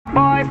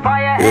boy,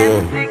 fire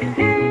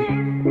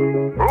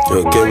M16.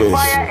 Rude boy,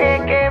 fire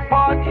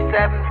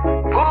AK-47.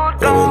 Good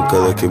God.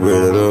 Collect your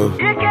bread, you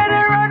You can't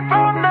run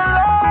from the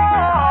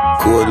law.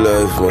 Cold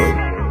life, man.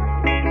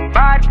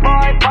 Bad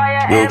boy,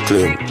 fire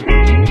Brooklyn.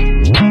 M16.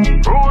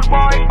 Rude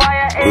boy,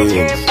 fire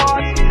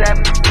AK-47.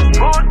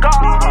 Good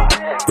God.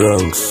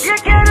 Bronx. You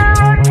can't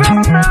run from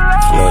the law.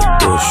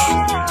 Flatbush.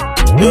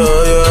 Yo,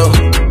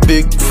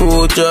 big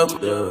food job.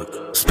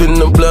 Spin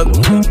the block.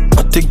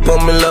 I take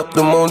on me lap,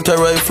 the mountain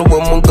rifle.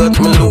 Woman got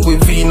me Louis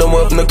V, no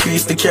up, no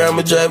crease. The car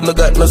me drive, no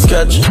got no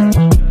scratch.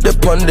 The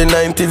on the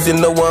 90s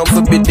in the one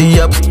for bid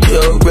the up.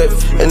 Yo, rep,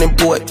 any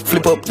boy,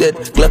 flip up dead.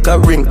 Like a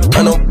ring,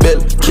 and up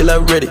bell. Kill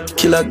ready,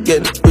 kill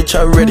again. Rich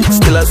already,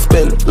 still I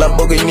spend.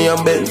 Lamborghini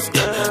and Benz.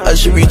 As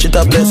she reach it,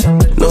 I bless.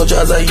 No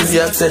jazz, I easy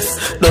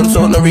access. Don't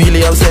sound no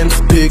really have sense.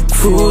 Big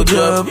food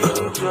job.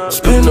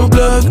 Spin the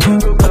block.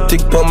 I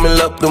take on me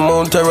lap, the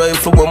mountain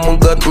rifle. Woman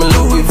got me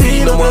Louis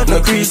V, no up,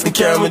 no crease. The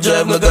car me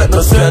drive, no got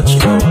no scratch.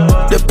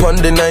 The on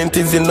the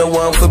 90s in the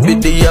one for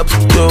bid the up.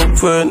 Yo,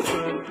 friend.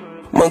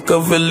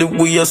 Machiavelli,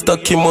 we are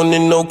stacking money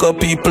now, cause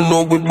people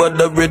know we bad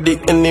already.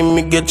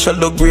 Enemy get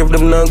shallow grave,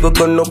 them now go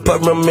gun no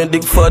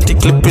paramedic. 40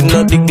 clipping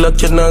at the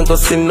Glock, you now go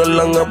see no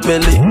longer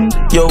belly.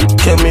 Yo,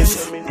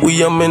 chemist,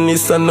 we are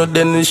menace, and no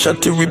then it's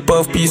shot to rip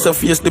off piece of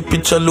face. The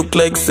picture look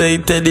like say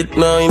it edit.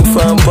 Now in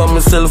farm for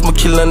myself, my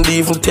kill and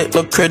even take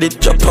no credit.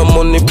 Chop a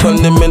money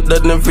pandemic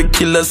that never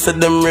killer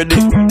said them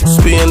ready.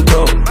 Spin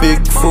down,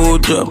 big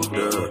food job.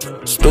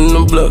 Spin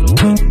the block.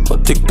 I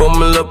take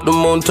pummel up the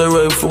mountain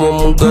rifle.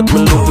 Woman got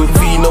me Louis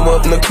V, no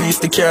up, no crease.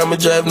 The car me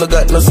drive, no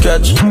got no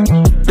scratch.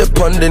 The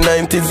on the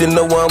 90s in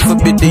the one for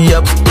bid the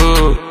up.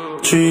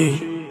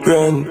 3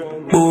 grand,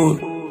 boot,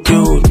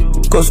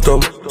 dude,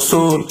 custom,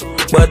 soul,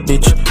 bad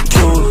bitch,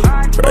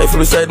 cute. Rifle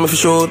beside me for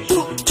short.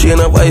 Chain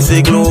up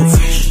icy glove.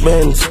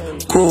 Benz,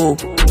 cool,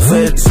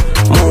 feds,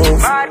 move.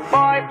 Bad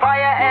boy,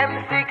 fire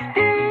M16.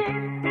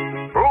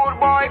 Rude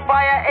boy,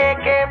 fire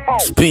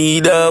AK-47.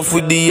 Speed off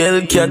with the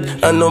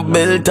Hellcat and no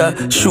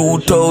belter.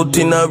 Shoot out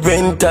in a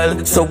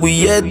rental, so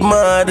we head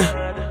mad.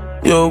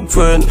 Yo,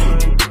 friend.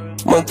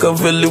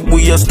 Machiavelli,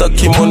 we are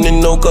stacking money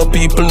now, cause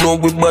people know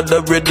we bad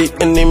already.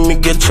 Enemy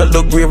get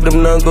shallow grave,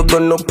 them now go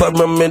gun no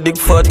paramedic.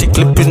 40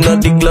 clipping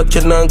at the Glock,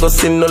 you now go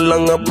see no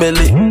longer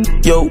belly.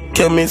 Yo,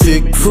 chemist,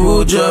 big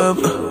food job.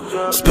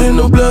 Spin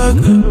the block.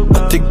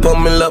 I take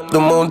on me lap, the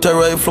mountain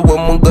rifle.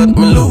 Woman got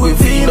me Louis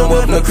V, no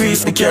up, no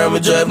crease. The car me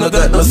drive, no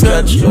got no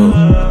scratch.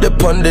 The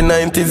on the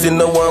 90s in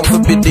the one for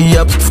bid the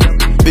up.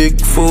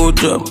 Big food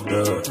job.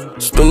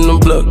 Spin the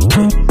block.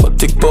 I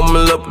take on me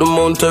lap, the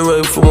mountain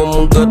rifle.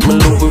 Woman got me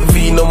Louis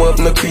V, no up,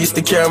 no crease.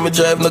 The car me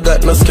drive, no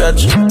got no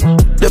scratch.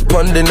 The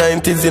on the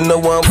 90s in the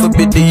one for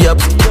bid the up.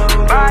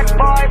 Bad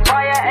boy,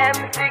 fire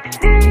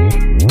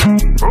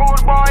M16.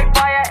 Rude boy,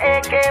 fire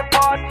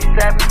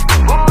AK-47.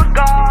 Good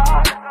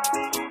God.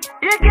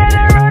 You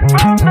can't run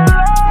from the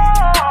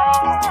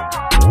law.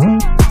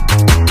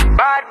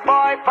 Bad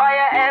boy,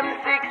 fire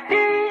M16.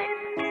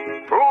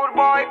 Rude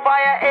boy,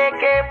 fire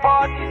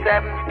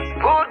AK-47.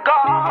 Good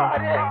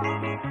God.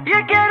 You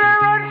can't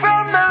run from